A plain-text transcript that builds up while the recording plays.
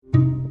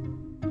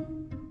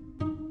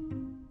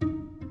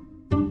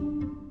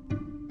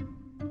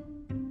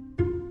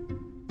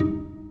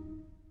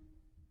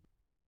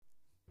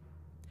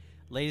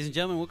Ladies and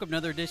gentlemen, welcome to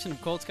another edition of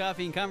Colts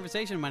Coffee and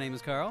Conversation. My name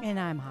is Carl. And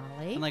I'm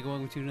Holly. I'd like to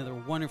welcome to another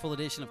wonderful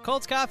edition of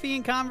Colts Coffee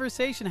and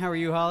Conversation. How are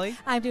you, Holly?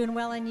 I'm doing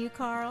well, and you,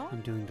 Carl?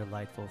 I'm doing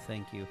delightful,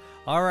 thank you.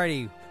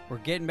 Alrighty, we're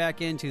getting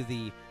back into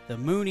the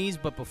Moonies,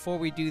 but before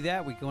we do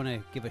that, we're going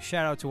to give a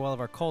shout out to all of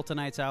our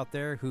Coltonites out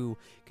there who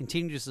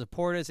continue to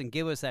support us and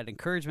give us that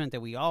encouragement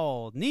that we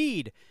all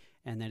need,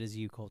 and that is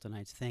you,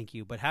 Coltonites. Thank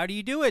you. But how do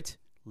you do it?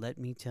 Let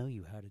me tell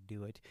you how to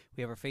do it.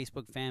 We have our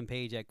Facebook fan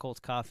page at Colts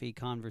Coffee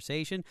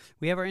Conversation.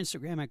 We have our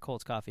Instagram at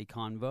Colts Coffee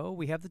Convo.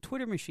 We have the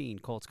Twitter machine,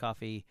 Colts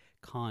Coffee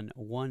Con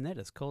 1. That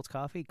is Colts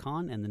Coffee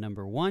Con and the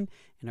number 1.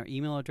 And our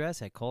email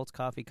address at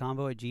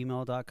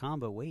coltscoffeeconvo@gmail.com.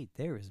 But wait,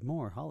 there is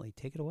more. Holly,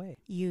 take it away.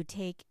 You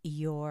take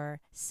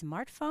your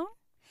smartphone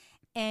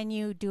and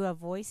you do a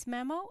voice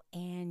memo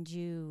and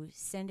you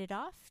send it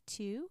off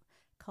to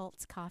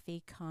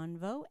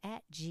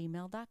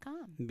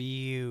coltscoffeeconvo@gmail.com.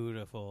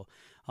 Beautiful.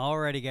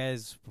 Alrighty,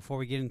 guys, before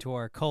we get into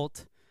our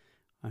cult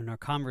and our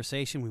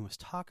conversation, we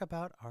must talk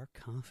about our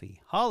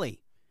coffee.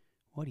 Holly,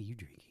 what are you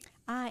drinking?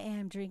 I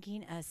am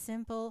drinking a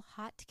simple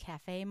hot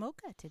cafe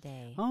mocha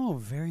today. Oh,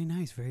 very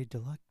nice. Very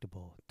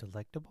delectable.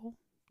 Delectable?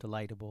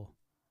 Delightable.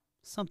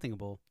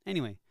 Somethingable.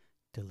 Anyway,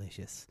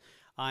 delicious.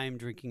 I'm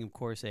drinking, of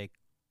course, a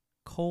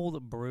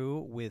cold brew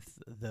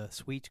with the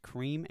sweet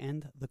cream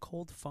and the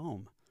cold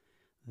foam.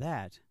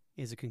 That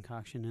is a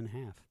concoction and a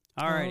half.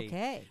 All right.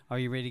 Okay. Are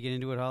you ready to get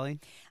into it,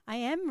 Holly? I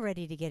am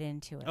ready to get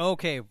into it.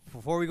 Okay.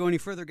 Before we go any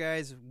further,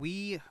 guys,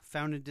 we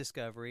found a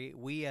discovery.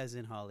 We, as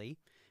in Holly,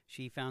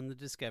 she found the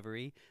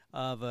discovery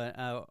of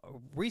a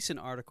recent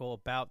article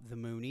about the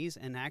Moonies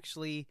and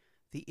actually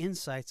the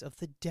insights of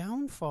the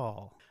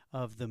downfall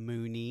of the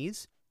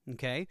Moonies.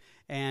 Okay,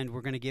 and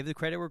we're going to give the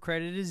credit where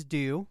credit is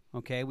due.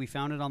 Okay, we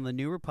found it on the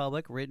New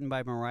Republic, written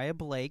by Mariah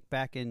Blake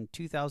back in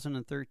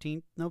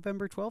 2013,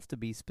 November 12th to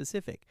be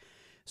specific.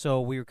 So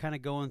we were kind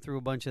of going through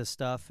a bunch of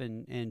stuff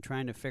and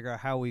trying to figure out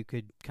how we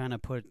could kind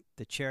of put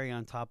the cherry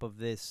on top of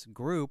this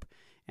group,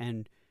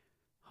 and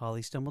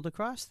Holly stumbled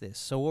across this.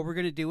 So what we're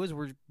going to do is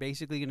we're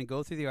basically going to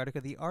go through the article.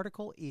 The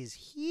article is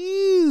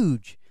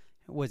huge.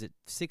 Was it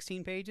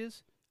 16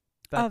 pages?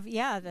 That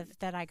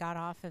I got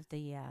off of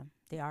the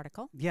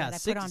article. Yeah,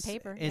 that I put on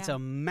paper. It's a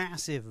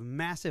massive,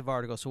 massive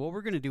article. So what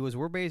we're going to do is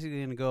we're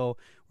basically going to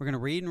we're going to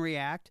read and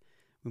react.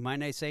 We might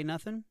not say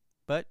nothing,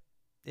 but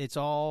it's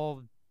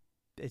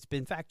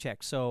been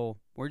fact-checked. So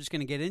we're just going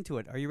to get into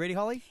it. Are you ready,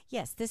 Holly?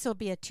 Yes, this will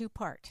be a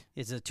two-part.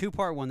 It's a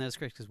two-part one, that's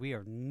correct, because we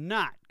are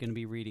not going to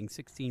be reading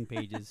 16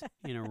 pages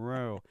in a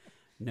row.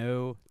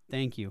 No,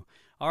 thank you.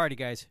 All righty,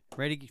 guys.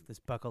 Ready?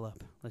 Let's buckle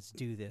up. Let's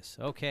do this.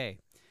 Okay.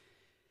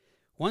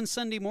 One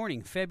Sunday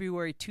morning,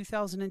 February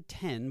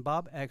 2010,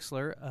 Bob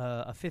Exler,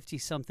 a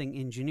 50-something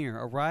engineer,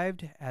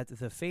 arrived at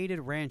the Faded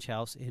Ranch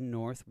House in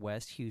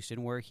northwest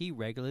Houston, where he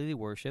regularly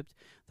worshipped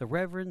the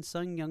Reverend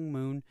Sun Myung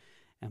Moon.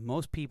 And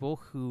most people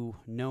who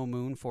know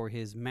Moon for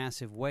his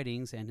massive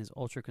weddings and his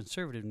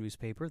ultra-conservative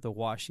newspaper, the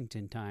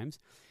Washington Times.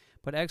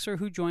 But Exler,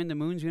 who joined the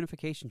Moon's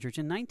Unification Church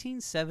in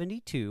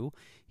 1972,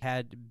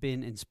 had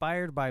been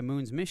inspired by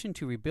Moon's mission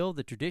to rebuild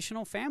the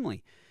traditional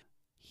family.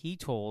 He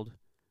told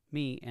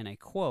me, and I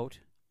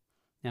quote,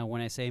 now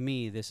when I say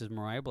me, this is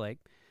Mariah Blake,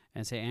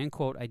 and say, and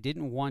quote, I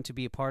didn't want to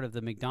be a part of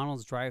the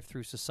McDonald's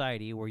drive-through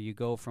society where you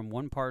go from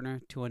one partner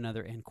to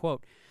another, end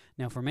quote.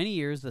 Now, for many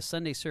years, the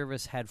Sunday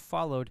service had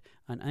followed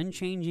an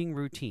unchanging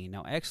routine.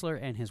 Now, Exler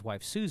and his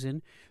wife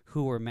Susan,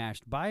 who were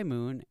matched by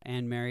Moon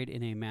and married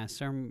in a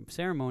mass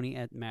ceremony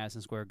at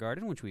Madison Square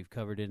Garden, which we've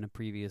covered in a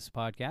previous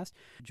podcast,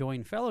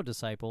 joined fellow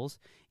disciples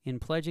in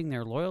pledging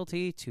their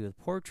loyalty to the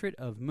portrait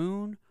of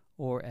Moon,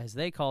 or as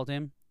they called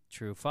him,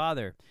 True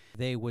Father.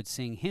 They would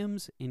sing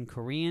hymns in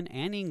Korean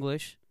and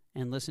English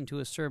and listen to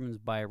his sermons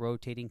by a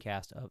rotating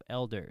cast of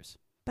elders.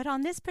 But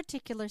on this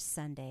particular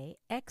Sunday,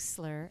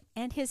 Exler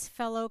and his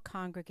fellow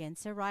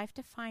congregants arrived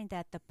to find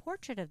that the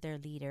portrait of their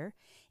leader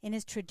in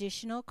his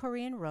traditional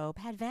Korean robe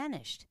had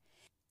vanished.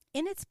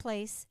 In its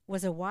place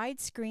was a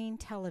widescreen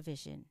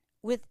television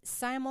with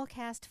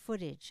simulcast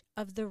footage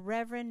of the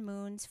Reverend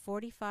Moon's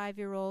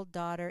 45-year-old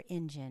daughter,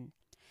 Injin,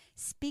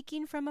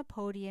 speaking from a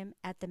podium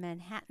at the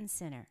Manhattan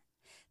Center,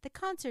 the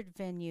concert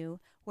venue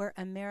where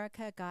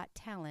America Got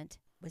Talent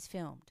was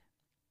filmed.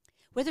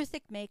 With her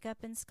thick makeup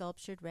and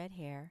sculptured red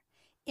hair,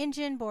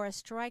 Injin bore a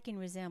striking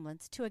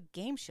resemblance to a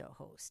game show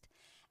host.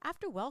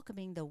 After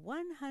welcoming the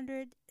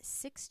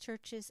 106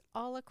 churches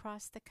all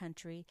across the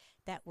country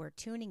that were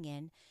tuning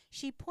in,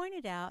 she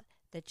pointed out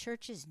the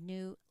church's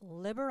new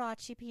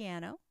Liberace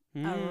piano, a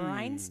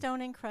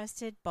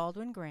rhinestone-encrusted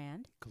Baldwin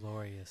Grand.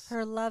 Glorious.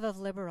 Her love of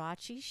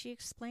Liberace, she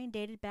explained,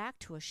 dated back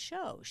to a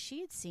show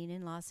she had seen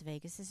in Las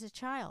Vegas as a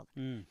child.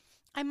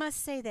 I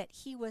must say that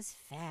he was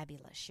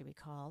fabulous, she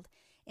recalled,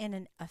 in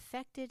an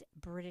affected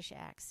British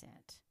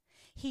accent.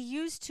 He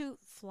used to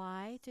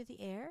fly through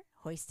the air,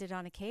 hoisted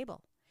on a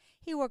cable.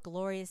 He wore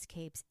glorious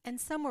capes, and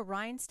some were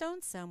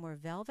rhinestones, some were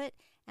velvet,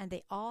 and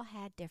they all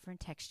had different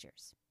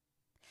textures.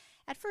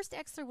 At first,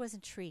 Exler was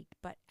intrigued,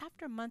 but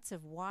after months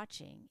of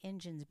watching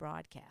Injin's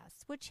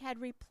broadcasts, which had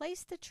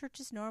replaced the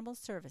church's normal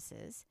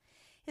services,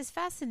 his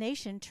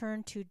fascination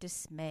turned to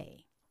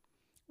dismay.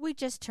 "We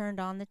just turned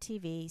on the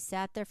TV,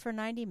 sat there for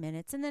 90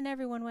 minutes, and then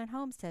everyone went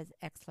home," says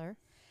Exler.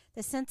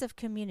 The sense of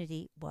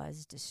community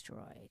was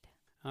destroyed.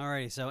 All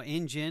right, so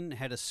Injin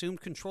had assumed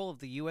control of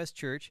the U.S.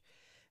 church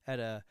at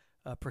a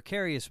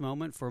precarious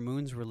moment for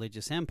Moon's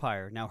religious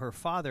empire. Now, her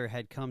father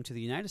had come to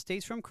the United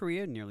States from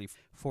Korea nearly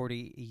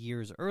 40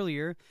 years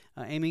earlier,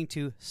 aiming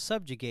to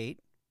subjugate,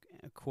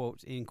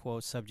 quote, in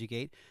quote,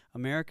 subjugate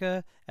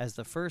America as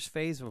the first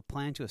phase of a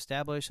plan to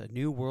establish a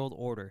new world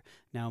order.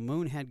 Now,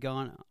 Moon had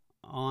gone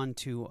on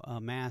to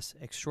amass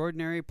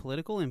extraordinary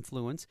political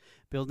influence,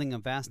 building a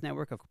vast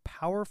network of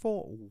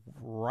powerful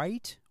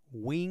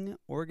right-wing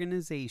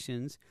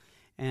organizations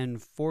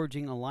and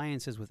forging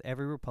alliances with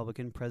every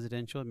Republican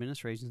presidential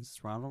administration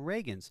since Ronald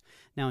Reagan's.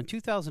 Now, in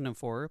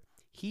 2004,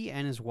 he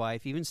and his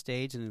wife even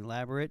staged an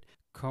elaborate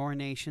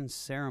coronation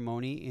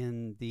ceremony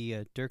in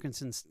the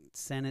Dickinson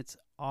Senate's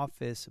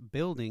office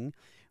building,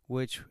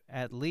 which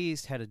at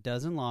least had a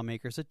dozen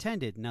lawmakers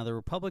attended. Now, the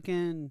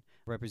Republican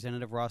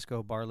Representative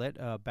Roscoe Bartlett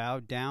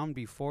bowed down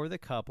before the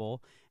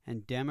couple,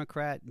 and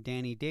Democrat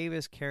Danny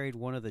Davis carried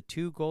one of the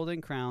 2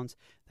 golden crowns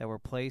that were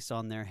placed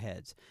on their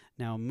heads.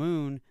 Now,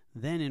 Moon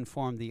then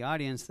informed the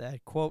audience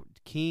that, quote,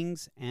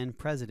 kings and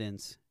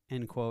presidents,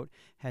 end quote,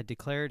 had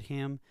declared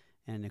him,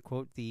 and,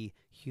 quote, the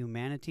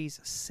humanity's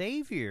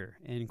savior,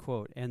 end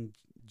quote, and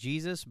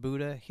Jesus,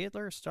 Buddha,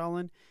 Hitler,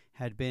 Stalin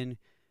had been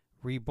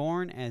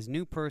reborn as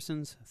new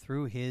persons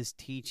through his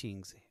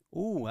teachings.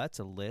 Ooh, that's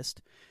a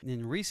list.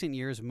 In recent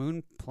years,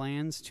 Moon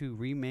plans to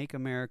remake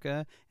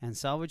America and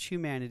salvage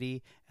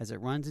humanity as it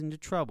runs into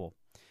trouble.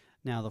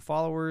 Now, the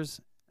followers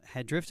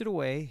had drifted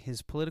away.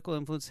 His political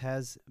influence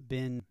has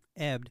been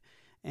ebbed,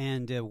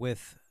 and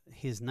with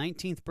his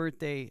 90th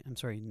birthday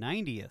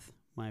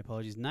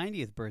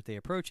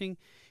approaching,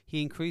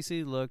 he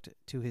increasingly looked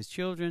to his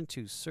children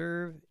to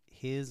serve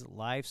his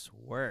life's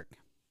work.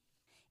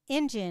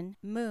 Injin,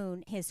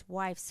 Moon, his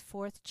wife's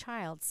 4th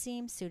child,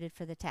 seemed suited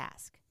for the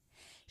task.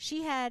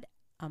 She had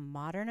a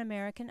modern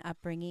American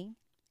upbringing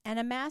and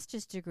a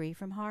master's degree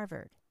from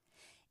Harvard.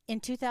 In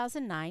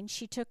 2009,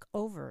 she took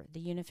over the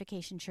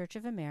Unification Church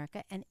of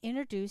America and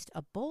introduced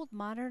a bold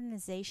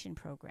modernization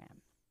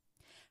program.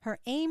 Her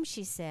aim,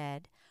 she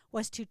said,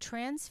 was to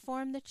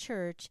transform the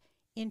church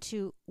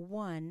into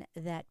one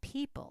that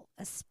people,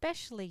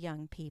 especially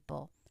young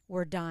people,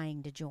 were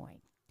dying to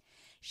join.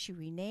 She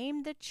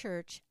renamed the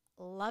church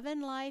Love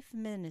and Life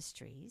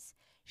Ministries,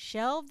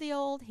 shelved the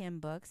old hymn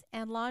books,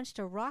 and launched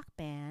a rock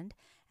band,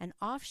 an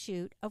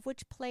offshoot of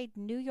which played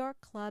New York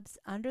clubs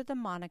under the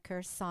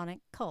moniker Sonic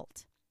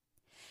Cult.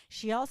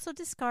 She also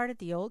discarded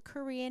the old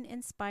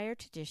Korean-inspired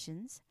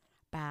traditions.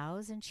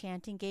 Bows and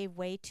chanting gave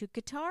way to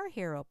guitar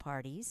hero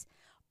parties,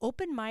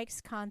 open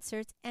mics,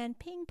 concerts, and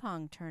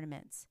ping-pong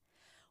tournaments.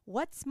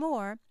 What's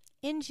more,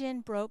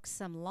 Injin broke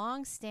some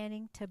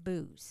long-standing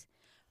taboos.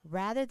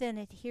 Rather than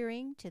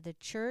adhering to the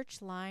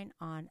church line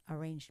on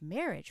arranged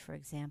marriage, for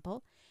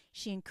example,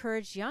 she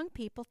encouraged young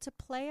people to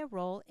play a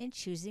role in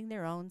choosing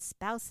their own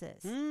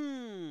spouses.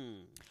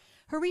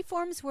 Her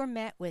reforms were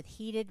met with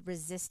heated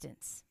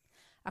resistance.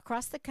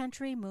 Across the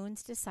country,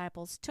 Moon's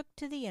disciples took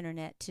to the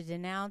internet to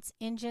denounce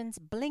Injin's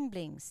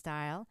bling-bling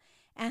style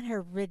and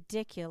her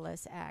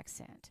ridiculous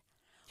accent.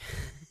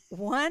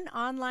 One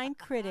online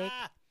critic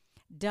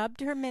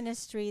dubbed her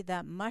ministry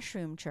the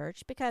Mushroom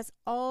Church because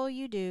all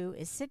you do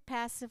is sit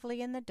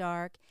passively in the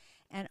dark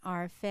and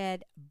are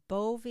fed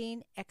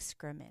bovine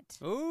excrement.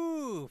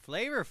 Ooh,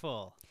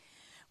 flavorful.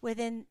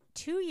 Within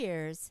 2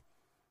 years,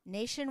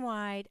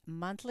 nationwide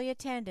monthly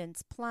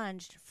attendance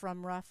plunged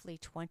from roughly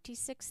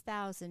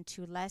 26,000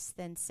 to less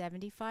than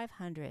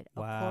 7,500,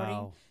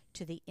 according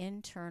to the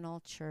internal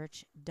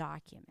church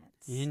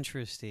documents.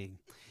 Interesting.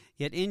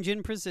 Yet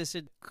Injin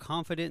persisted,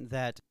 confident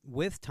that,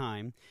 with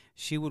time,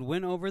 she would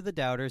win over the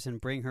doubters and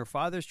bring her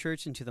father's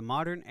church into the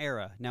modern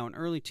era. Now, in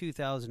early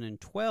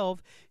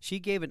 2012, she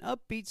gave an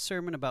upbeat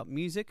sermon about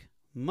music,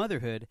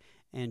 motherhood,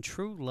 and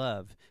true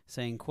love,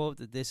 saying, quote,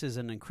 that this is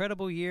an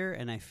incredible year,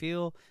 and I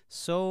feel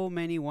so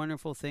many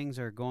wonderful things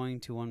are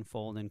going to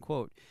unfold, end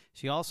quote.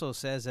 She also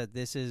says that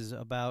this is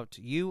about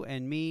you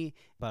and me,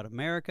 about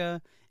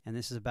America, and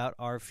this is about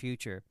our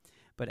future.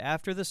 But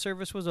after the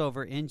service was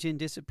over, Injin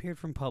disappeared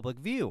from public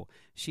view.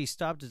 She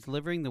stopped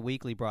delivering the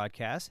weekly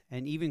broadcast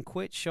and even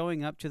quit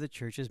showing up to the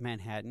church's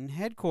Manhattan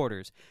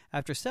headquarters.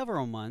 After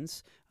several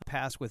months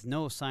passed with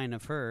no sign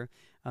of her,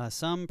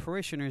 some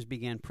parishioners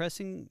began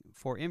pressing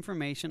for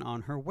information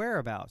on her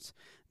whereabouts.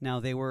 Now,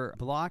 they were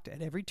blocked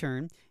at every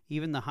turn.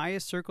 Even the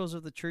highest circles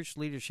of the church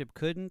leadership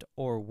couldn't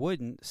or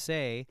wouldn't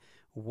say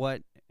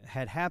what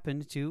had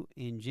happened to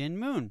Injin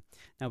Moon.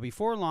 Now,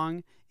 before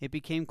long, it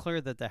became clear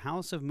that the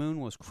House of Moon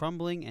was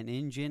crumbling and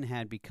Injin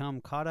had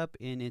become caught up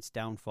in its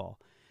downfall.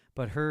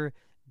 But her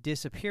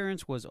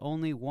disappearance was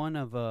only one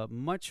of a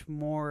much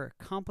more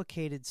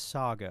complicated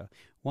saga,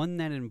 one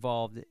that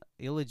involved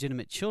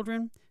illegitimate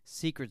children,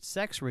 secret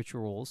sex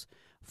rituals,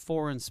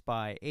 foreign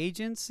spy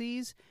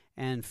agencies,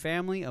 and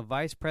family of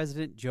Vice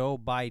President Joe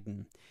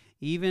Biden.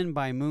 Even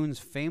by Moon's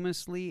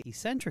famously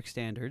eccentric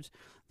standards,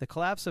 the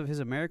collapse of his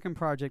American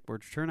project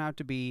would turn out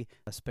to be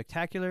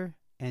spectacular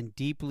and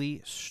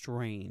deeply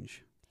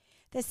strange.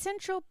 The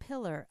central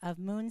pillar of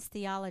Moon's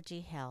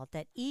theology held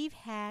that Eve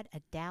had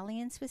a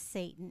dalliance with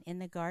Satan in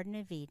the Garden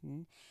of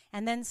Eden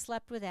and then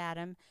slept with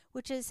Adam,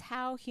 which is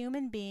how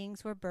human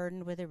beings were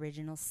burdened with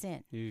original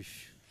sin.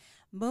 Eesh.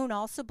 Moon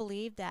also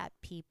believed that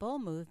people,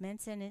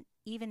 movements, and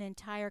even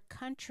entire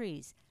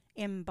countries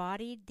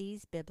embodied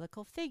these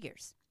biblical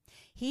figures.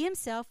 He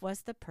himself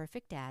was the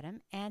perfect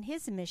Adam, and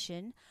his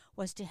mission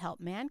was to help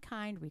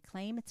mankind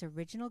reclaim its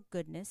original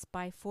goodness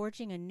by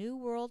forging a new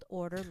world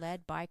order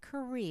led by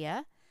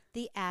Korea,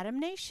 the Adam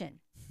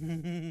nation.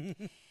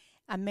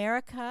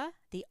 America,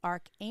 the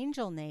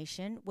Archangel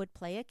nation, would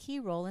play a key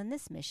role in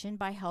this mission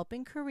by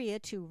helping Korea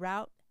to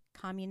rout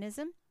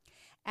communism,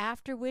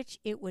 after which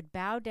it would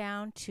bow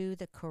down to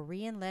the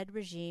Korean-led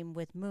regime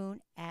with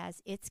Moon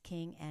as its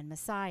king and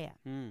messiah.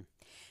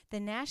 The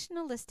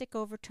nationalistic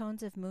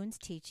overtones of Moon's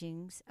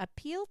teachings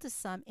appealed to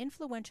some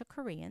influential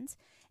Koreans,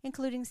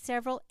 including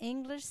several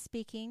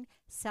English-speaking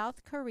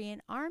South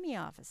Korean army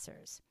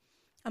officers.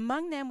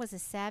 Among them was a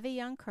savvy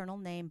young colonel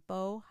named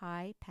Bo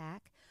Hi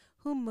Pak,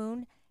 whom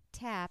Moon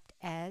tapped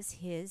as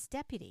his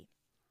deputy.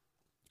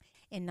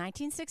 In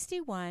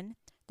 1961,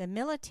 the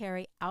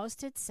military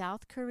ousted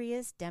South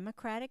Korea's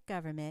democratic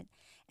government,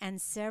 and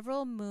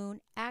several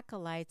Moon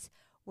acolytes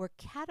were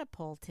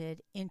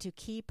catapulted into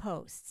key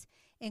posts,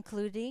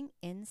 including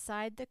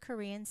inside the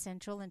Korean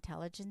Central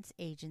Intelligence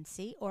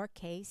Agency, or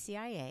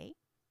KCIA.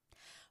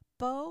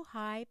 Bo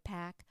Hi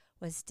Pak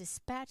was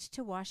dispatched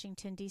to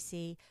Washington,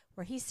 D.C.,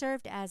 where he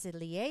served as a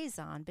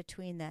liaison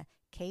between the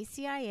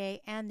KCIA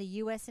and the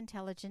U.S.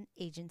 intelligence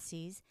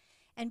agencies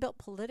and built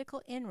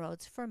political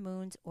inroads for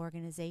Moon's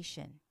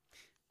organization.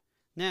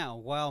 Now,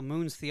 while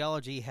Moon's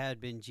theology had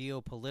been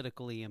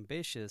geopolitically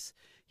ambitious,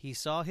 he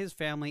saw his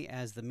family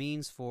as the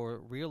means for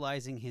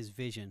realizing his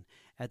vision.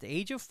 At the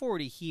age of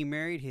 40, he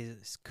married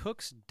his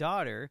cook's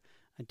daughter,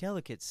 a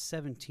delicate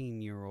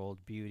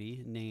 17-year-old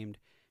beauty named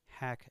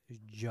Hak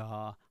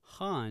Ja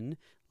Han.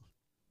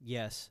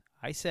 Yes,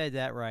 I said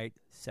that right.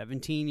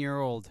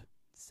 17-year-old.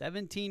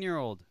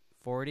 17-year-old.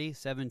 40,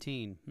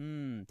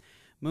 17.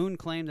 Moon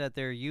claimed that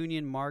their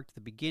union marked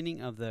the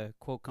beginning of the,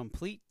 quote,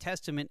 complete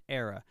Testament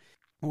era,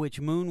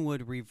 which Moon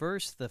would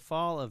reverse the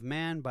fall of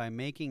man by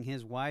making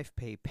his wife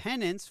pay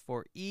penance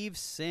for Eve's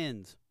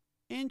sins.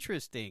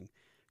 Interesting.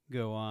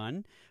 Go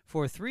on.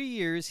 For 3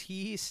 years,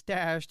 he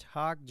stashed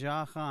Hak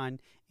Ja Han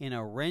in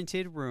a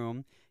rented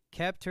room,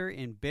 kept her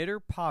in bitter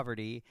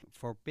poverty,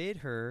 forbid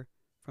her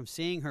from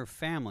seeing her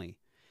family.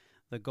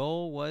 The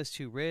goal was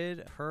to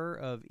rid her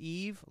of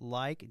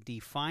Eve-like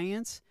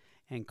defiance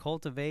and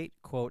cultivate,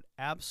 quote,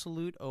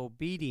 absolute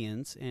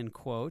obedience, end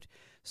quote,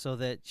 so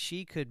that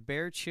she could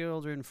bear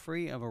children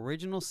free of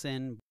original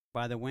sin.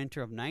 By the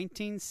winter of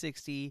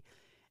 1960,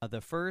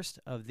 the first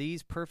of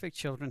these perfect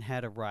children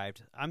had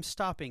arrived. I'm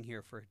stopping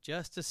here for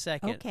just a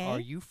second. Okay. Are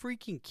you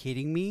freaking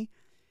kidding me?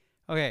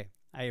 Okay,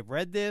 I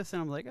read this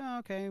and I'm like, oh,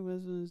 okay,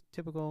 this is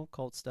typical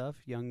cult stuff.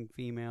 Young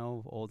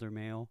female, older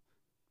male,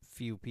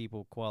 few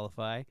people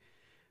qualify.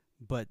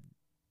 But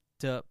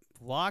to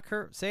lock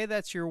her, say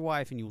that's your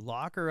wife and you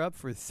lock her up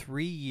for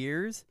 3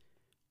 years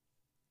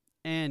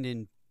and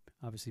in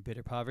obviously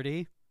bitter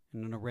poverty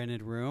and in a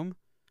rented room,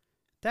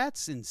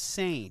 that's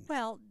insane.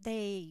 Well,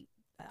 they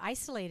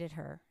isolated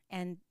her,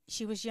 and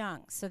she was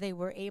young, so they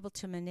were able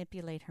to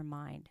manipulate her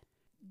mind.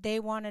 They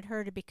wanted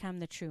her to become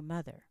the true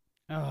mother.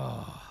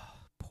 Oh,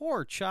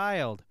 poor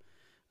child.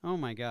 Oh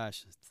my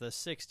gosh. It's the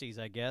 60s,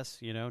 I guess,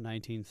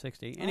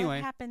 1960. Well, anyway.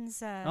 it happens.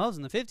 It was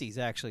in the 50s,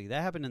 actually.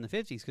 That happened in the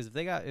 50s because if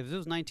it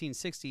was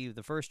 1960,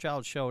 the first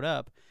child showed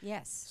up.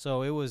 Yes.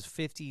 So it was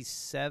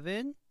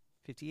 57,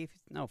 58,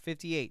 no,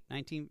 58,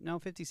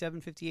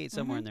 57, 58,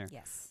 somewhere in there.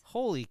 Yes.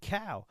 Holy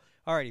cow.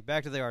 Alrighty,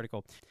 back to the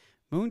article.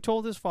 Moon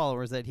told his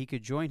followers that he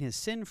could join his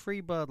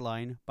sin-free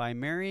bloodline by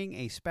marrying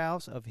a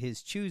spouse of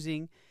his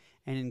choosing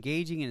and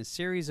engaging in a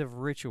series of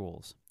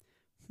rituals.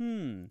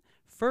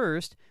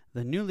 First,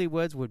 the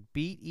newlyweds would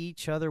beat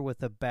each other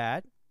with a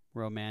bat,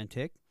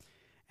 romantic,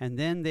 and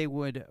then they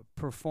would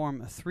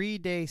perform a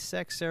 3-day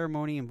sex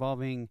ceremony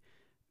involving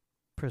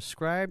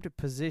prescribed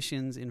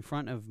positions in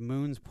front of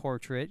Moon's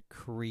portrait,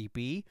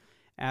 creepy.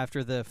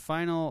 After the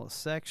final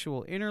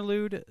sexual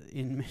interlude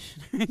in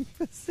missionary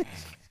position.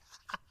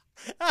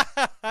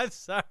 I'm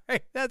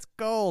sorry, that's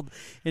cold.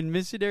 In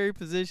missionary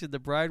position, the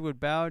bride would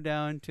bow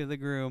down to the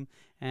groom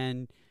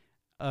and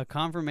a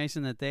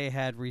confirmation that they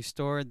had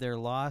restored their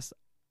lost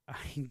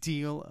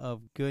ideal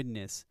of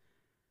goodness.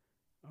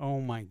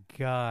 Oh my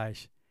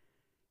gosh.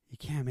 You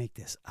can't make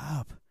this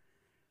up.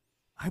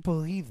 I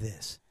believe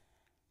this.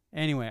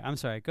 Anyway, I'm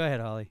sorry. Go ahead,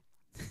 Holly.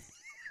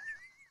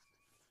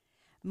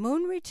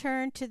 Moon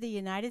returned to the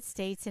United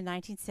States in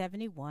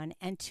 1971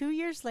 and 2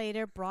 years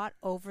later brought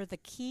over the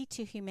key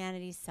to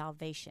humanity's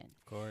salvation.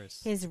 Of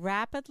course. His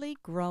rapidly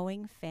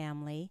growing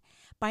family.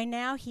 By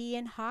now, he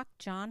and Hak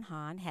Ja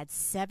Han had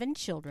 7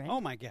 children. Oh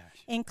my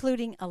gosh.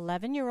 Including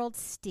 11-year-old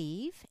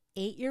Steve,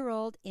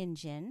 8-year-old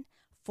Injin,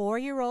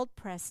 4-year-old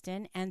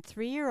Preston, and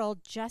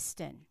 3-year-old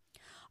Justin.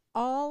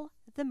 All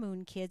the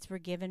Moon kids were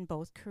given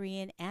both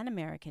Korean and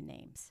American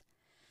names.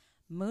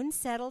 Moon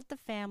settled the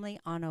family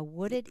on a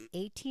wooded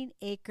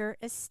 18-acre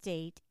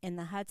estate in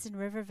the Hudson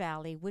River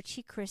Valley, which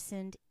he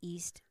christened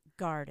East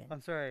Garden.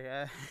 I'm sorry.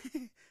 I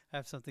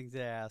have something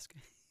to ask.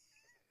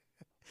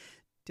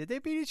 Did they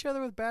beat each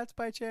other with bats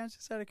by chance,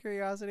 just out of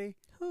curiosity?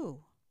 Who?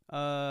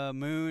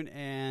 Moon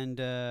and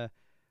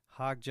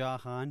Hak Ja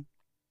Han.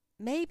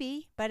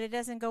 Maybe, but it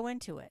doesn't go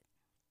into it.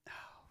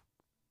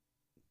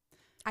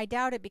 I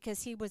doubt it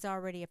because he was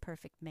already a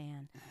perfect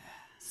man.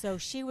 So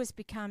she was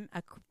become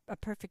a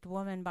perfect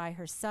woman by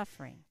her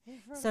suffering.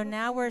 So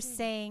now we're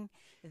saying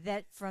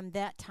that from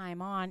that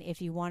time on,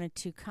 if you wanted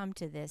to come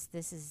to this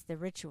is the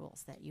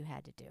rituals that you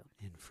had to do.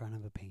 In front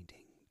of a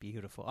painting.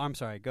 Beautiful. I'm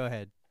sorry. Go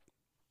ahead.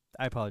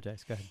 I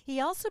apologize. Go ahead. He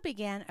also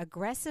began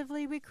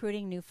aggressively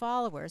recruiting new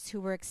followers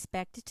who were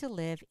expected to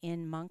live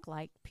in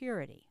monk-like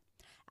purity.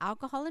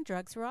 Alcohol and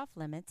drugs were off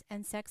limits,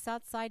 and sex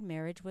outside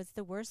marriage was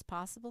the worst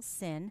possible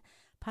sin,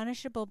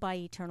 punishable by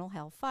eternal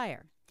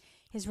hellfire.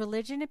 His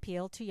religion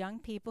appealed to young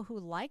people who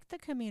liked the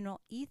communal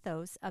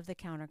ethos of the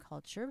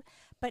counterculture,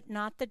 but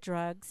not the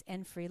drugs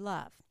and free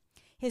love.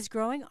 His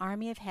growing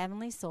army of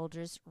heavenly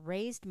soldiers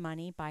raised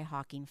money by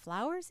hawking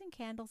flowers and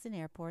candles in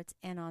airports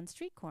and on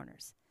street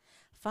corners.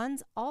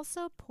 Funds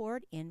also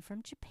poured in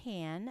from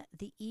Japan,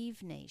 the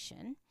Eve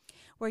Nation,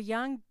 where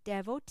young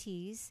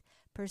devotees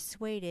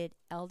persuaded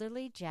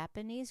elderly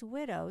Japanese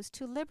widows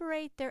to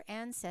liberate their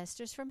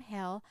ancestors from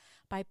hell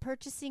by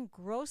purchasing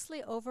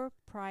grossly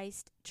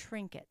overpriced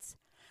trinkets.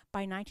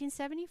 By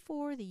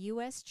 1974, the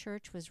U.S.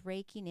 church was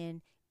raking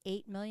in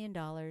 $8 million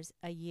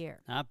a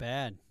year. Not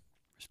bad.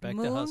 Respect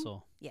the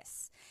hustle.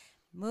 Yes.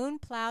 Moon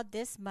plowed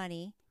this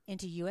money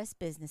into U.S.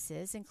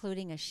 businesses,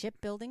 including a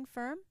shipbuilding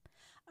firm,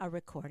 a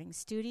recording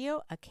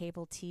studio, a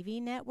cable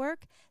TV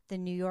network, the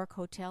New York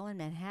Hotel in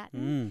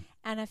Manhattan,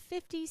 and a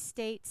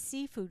 50-state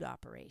seafood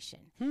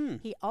operation.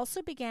 He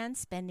also began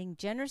spending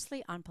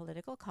generously on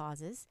political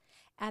causes.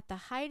 At the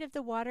height of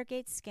the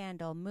Watergate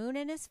scandal, Moon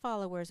and his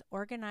followers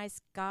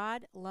organized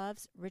God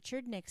Loves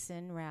Richard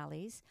Nixon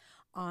rallies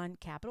on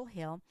Capitol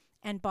Hill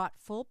and bought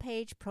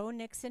full-page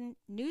pro-Nixon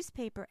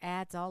newspaper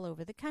ads all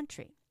over the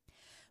country.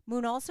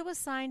 Moon also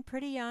assigned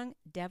pretty young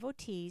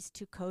devotees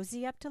to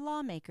cozy up to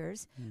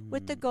lawmakers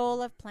with the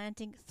goal of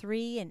planting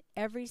 3 in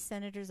every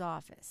senator's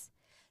office.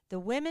 The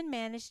women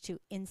managed to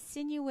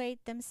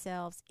insinuate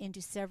themselves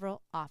into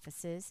several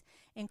offices,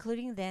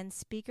 including then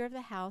Speaker of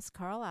the House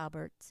Carl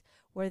Alberts,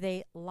 where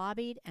they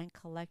lobbied and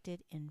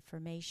collected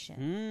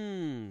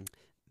information.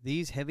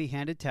 These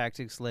heavy-handed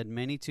tactics led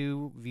many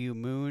to view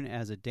Moon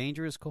as a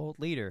dangerous cult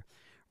leader.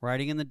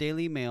 Writing in the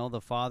Daily Mail,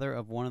 the father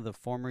of one of the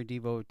former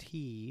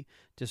devotees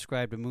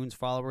described Moon's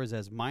followers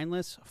as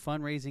mindless,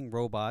 fundraising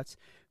robots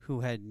who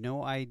had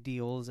no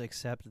ideals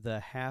except the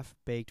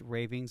half-baked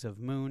ravings of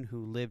Moon,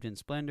 who lived in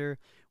splendor,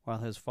 while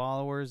his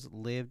followers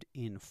lived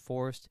in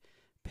forced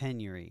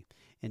penury.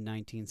 In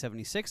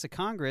 1976, the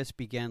Congress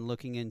began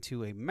looking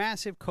into a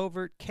massive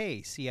covert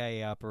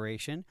CIA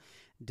operation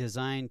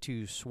designed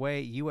to sway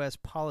U.S.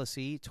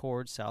 policy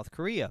towards South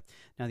Korea.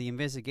 Now, the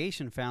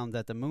investigation found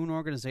that the Moon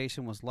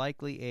Organization was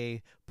likely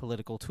a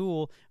political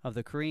tool of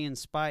the Korean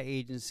spy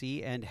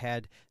agency and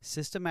had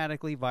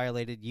systematically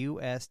violated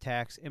U.S.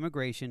 tax,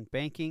 immigration,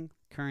 banking,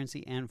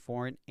 currency, and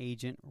foreign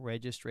agent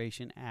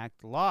registration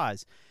act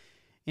laws.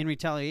 In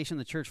retaliation,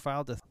 the church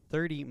filed a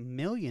 $30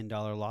 million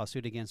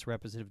lawsuit against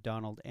Representative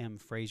Donald M.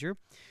 Frazier,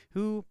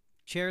 who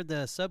chaired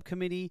the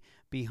subcommittee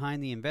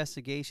behind the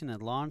investigation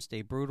and launched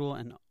a brutal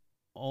and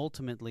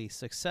ultimately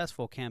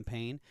successful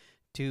campaign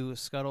to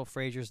scuttle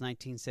Frazier's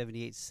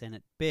 1978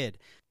 Senate bid.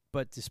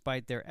 But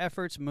despite their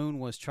efforts, Moon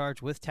was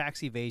charged with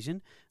tax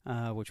evasion,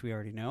 which we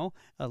already know.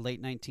 A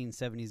late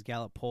 1970s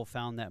Gallup poll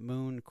found that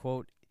Moon,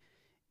 quote,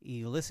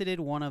 elicited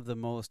one of the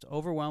most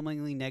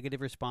overwhelmingly negative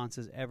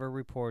responses ever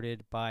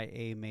reported by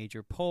a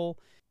major poll.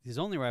 His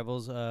only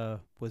rivals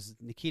was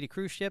Nikita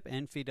Khrushchev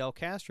and Fidel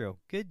Castro.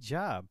 Good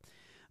job.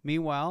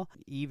 Meanwhile,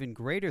 even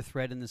greater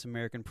threat in this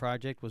American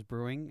project was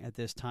brewing at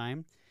this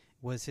time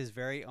was his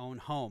very own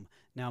home.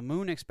 Now,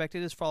 Moon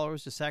expected his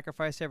followers to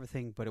sacrifice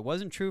everything, but it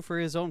wasn't true for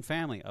his own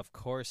family. Of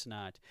course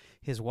not.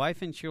 His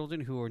wife and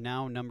children, who were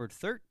now numbered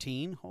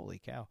 13,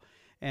 holy cow,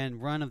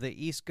 and run of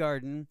the East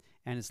Garden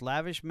and its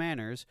lavish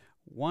manners,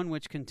 one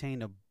which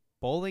contained a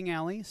bowling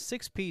alley,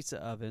 6 pizza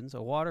ovens,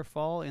 a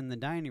waterfall in the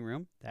dining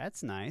room.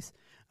 That's nice.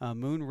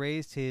 Moon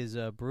raised his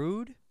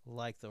brood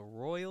like the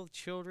royal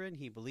children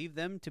he believed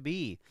them to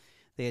be.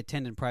 They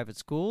attended private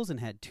schools and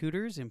had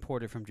tutors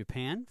imported from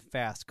Japan,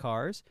 fast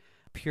cars,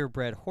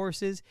 purebred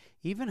horses,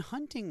 even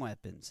hunting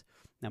weapons.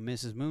 Now,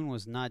 Mrs. Moon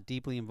was not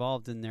deeply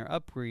involved in their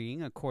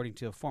upbringing, according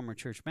to former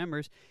church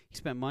members. He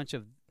spent much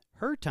of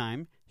her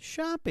time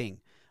shopping.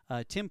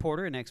 Tim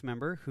Porter, an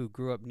ex-member who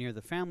grew up near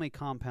the family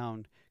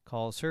compound,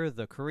 calls her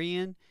the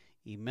Korean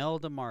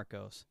Imelda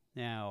Marcos.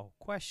 Now,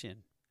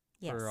 question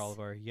for all of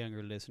our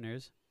younger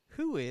listeners.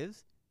 Who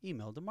is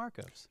Imelda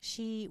Marcos?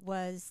 She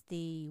was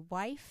the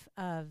wife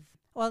of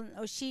Well,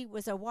 no, she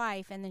was a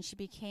wife, and then she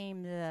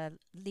became the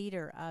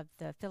leader of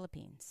the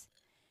Philippines.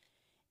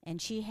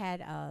 And she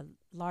had a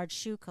large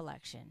shoe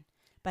collection.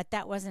 But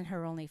that wasn't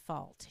her only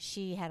fault.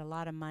 She had a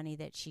lot of money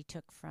that she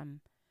took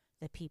from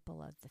the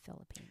people of the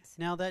Philippines.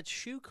 Now, that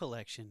shoe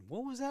collection,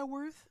 what was that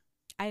worth?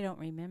 I don't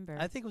remember.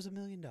 I think it was $1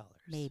 million.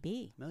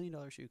 Maybe. $1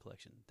 million shoe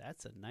collection.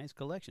 That's a nice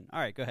collection. All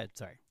right, go ahead.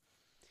 Sorry.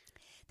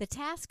 The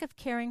task of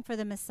caring for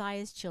the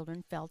Messiah's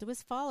children fell to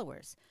his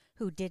followers,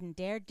 who didn't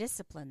dare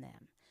discipline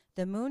them.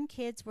 The Moon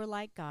kids were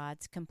like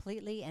gods,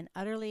 completely and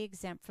utterly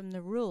exempt from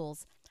the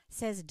rules,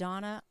 says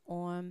Donna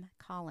Orme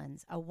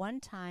Collins, a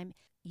one-time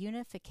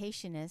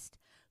unificationist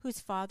whose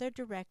father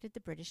directed the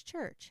British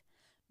Church.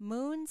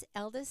 Moon's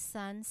eldest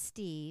son,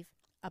 Steve,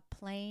 a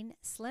plain,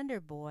 slender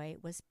boy,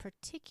 was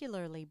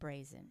particularly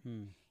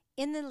brazen.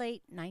 In the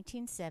late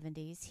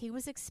 1970s, he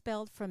was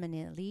expelled from an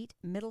elite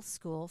middle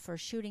school for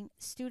shooting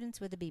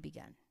students with a BB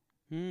gun.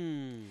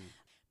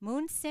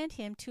 Moon sent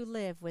him to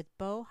live with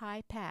Bo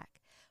Hi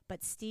Pak,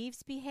 but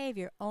Steve's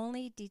behavior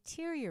only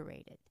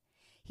deteriorated.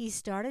 He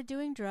started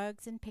doing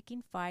drugs and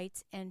picking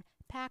fights, and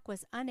Pak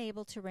was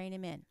unable to rein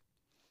him in.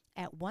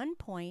 At one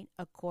point,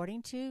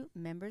 according to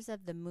members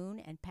of the Moon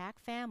and Pak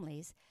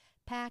families,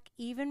 Pak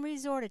even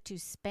resorted to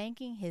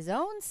spanking his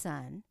own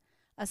son,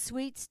 a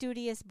sweet,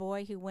 studious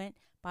boy who went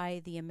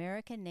by the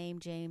American name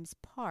James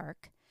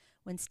Park,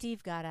 when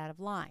Steve got out of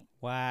line.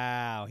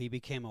 Wow, he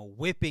became a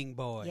whipping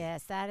boy.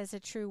 Yes, that is a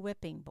true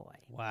whipping boy.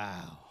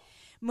 Wow.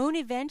 Moon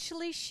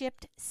eventually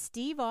shipped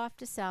Steve off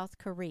to South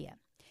Korea.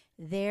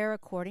 There,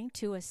 according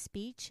to a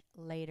speech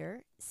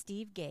later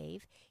Steve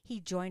gave, he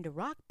joined a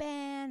rock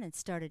band and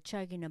started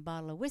chugging a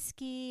bottle of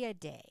whiskey a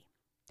day.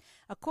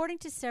 According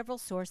to several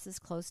sources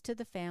close to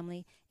the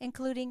family,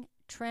 including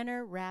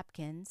Trenner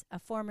Rapkins, a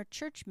former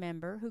church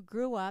member who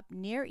grew up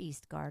near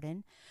East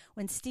Garden,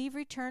 when Steve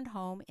returned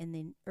home in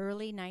the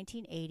early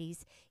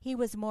 1980s, he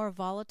was more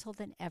volatile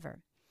than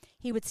ever.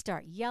 He would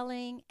start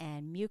yelling,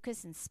 and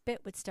mucus and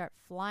spit would start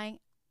flying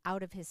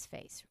out of his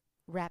face,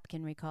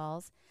 Rapkin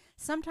recalls.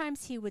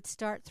 Sometimes he would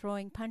start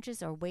throwing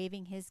punches or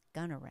waving his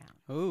gun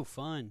around. Oh,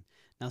 fun.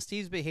 Now,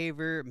 Steve's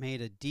behavior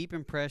made a deep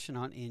impression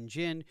on In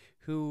Jin,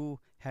 who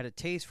had a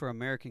taste for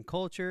American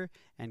culture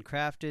and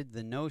crafted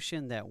the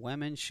notion that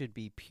women should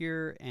be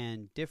pure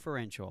and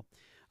differential.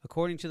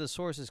 According to the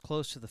sources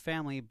close to the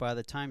family, by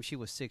the time she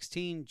was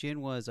 16,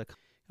 Jin was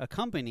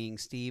accompanying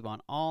Steve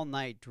on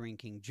all-night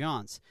drinking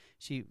jaunts.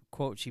 She,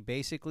 quote, she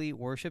basically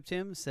worshipped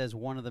him, says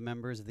one of the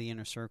members of the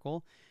inner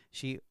circle.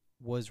 She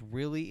was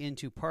really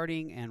into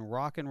partying and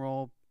rock and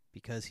roll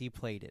because he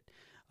played it.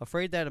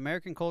 Afraid that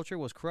American culture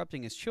was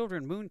corrupting his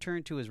children, Moon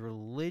turned to his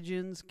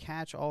religion's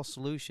catch-all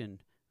solution,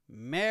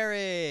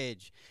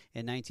 marriage.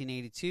 In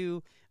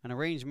 1982, an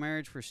arranged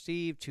marriage for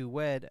Steve to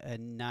wed a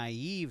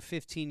naive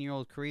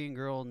 15-year-old Korean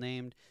girl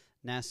named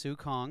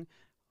Na-Suk Hong.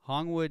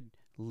 Hong would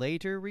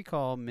later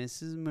recall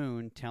Mrs.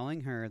 Moon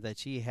telling her that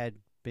she had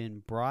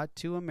been brought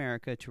to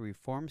America to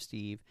reform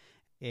Steve.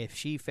 If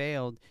she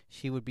failed,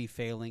 she would be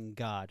failing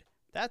God.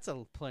 That's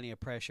plenty of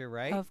pressure,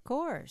 right? Of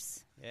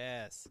course.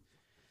 Yes.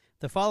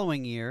 The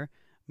following year,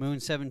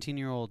 Moon's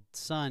 17-year-old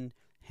son,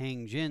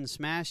 Hang Jin,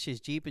 smashed his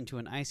Jeep into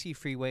an icy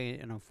freeway,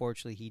 and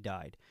unfortunately he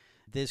died.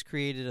 This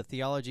created a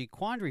theology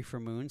quandary for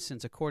Moon,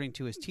 since according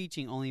to his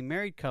teaching, only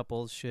married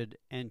couples should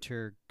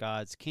enter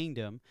God's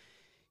kingdom.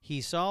 He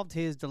solved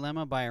his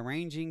dilemma by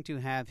arranging to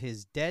have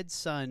his dead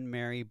son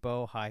marry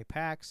Bo Hi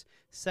Pak's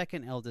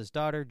second eldest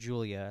daughter,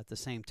 Julia. At the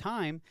same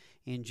time,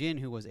 In Jin,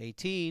 who was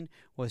 18,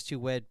 was to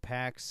wed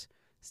Pak's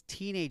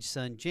teenage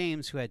son,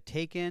 James, who had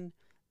taken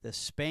the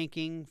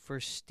spanking for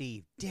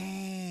Steve.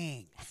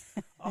 Dang.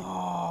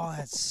 Oh,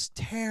 that's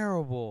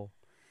terrible.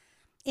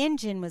 In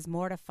Jin was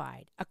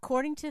mortified.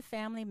 According to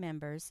family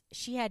members,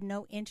 she had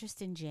no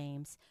interest in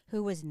James,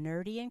 who was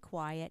nerdy and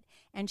quiet,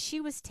 and she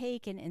was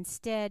taken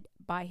instead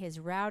by his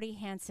rowdy,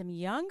 handsome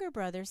younger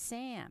brother,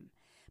 Sam.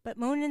 But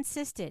Moon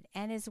insisted,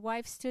 and his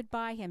wife stood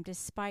by him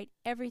despite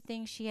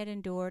everything she had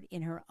endured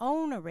in her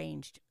own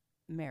arranged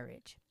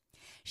marriage.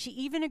 She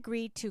even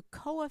agreed to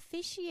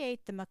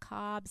co-officiate the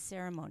macabre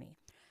ceremony.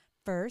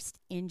 First,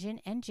 In Jin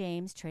and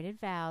James traded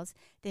vows.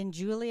 Then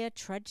Julia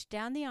trudged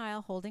down the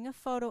aisle holding a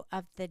photo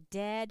of the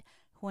dead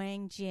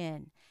Huang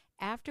Jin,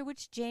 after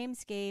which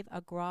James gave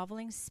a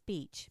groveling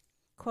speech.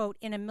 Quote,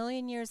 "In a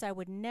million years I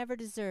would never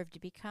deserve to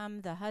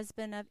become the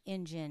husband of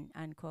In Jin,"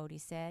 unquote, he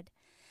said.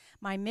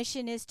 "My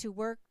mission is to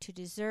work to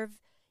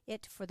deserve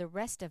it for the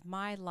rest of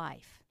my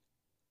life."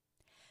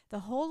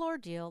 The whole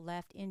ordeal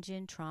left In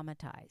Jin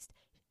traumatized.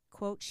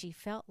 Quote, "She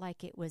felt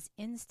like it was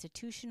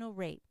institutional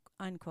rape,"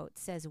 unquote,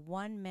 says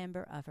one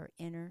member of her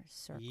inner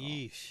circle.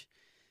 Yeesh.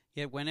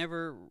 Yet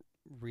whenever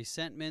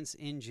resentments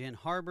In Jin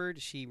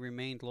harbored, she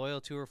remained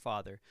loyal to her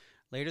father.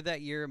 Later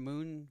that year,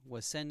 Moon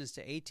was sentenced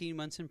to 18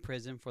 months in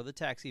prison for the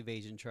tax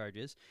evasion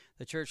charges.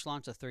 The church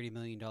launched a $30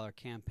 million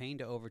campaign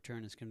to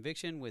overturn his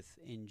conviction, with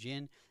In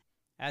Jin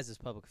as his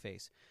public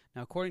face.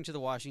 Now, according to the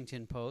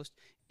Washington Post,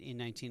 in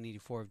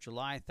 1984 of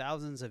July,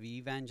 thousands of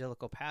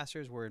evangelical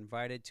pastors were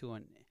invited to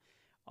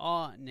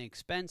an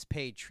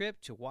expense-paid trip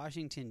to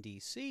Washington,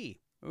 D.C.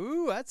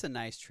 Ooh, that's a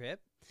nice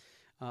trip.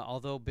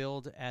 Although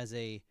billed as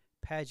a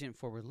pageant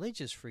for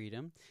religious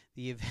freedom,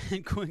 the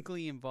event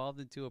quickly evolved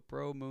into a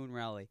pro-Moon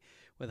rally,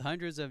 with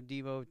hundreds of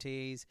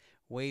devotees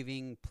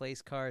waving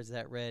place cards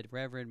that read,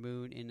 "Reverend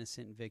Moon,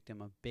 innocent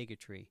victim of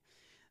bigotry."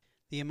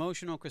 The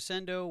emotional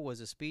crescendo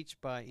was a speech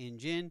by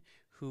In-jin,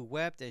 who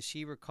wept as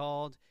she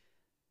recalled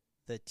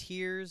the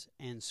tears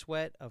and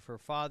sweat of her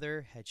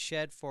father had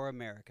shed for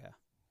America.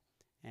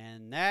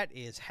 And that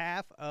is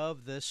half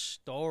of the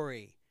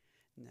story.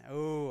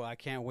 Oh, I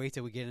can't wait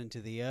till we get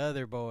into the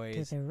other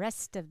boys. To the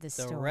rest of the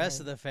story. The rest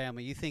of the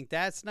family. You think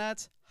that's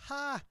nuts?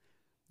 Ha!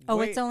 Oh,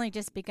 Wait. it's only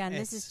just begun.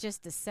 This is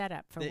just the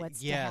setup for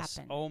what's to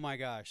happen. Oh my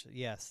gosh.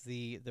 Yes.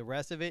 The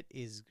rest of it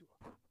is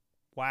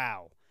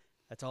wow.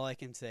 That's all I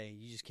can say.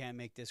 You just can't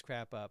make this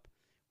crap up.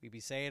 We be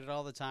saying it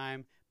all the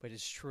time, but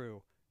it's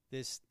true.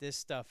 This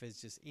stuff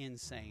is just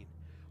insane.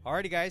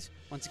 Alrighty, guys.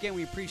 Once again,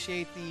 we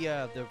appreciate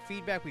the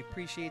feedback. We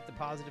appreciate the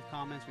positive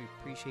comments. We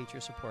appreciate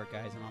your support,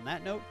 guys. And on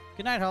that note,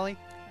 good night, Holly.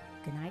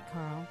 Good night,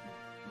 Carl.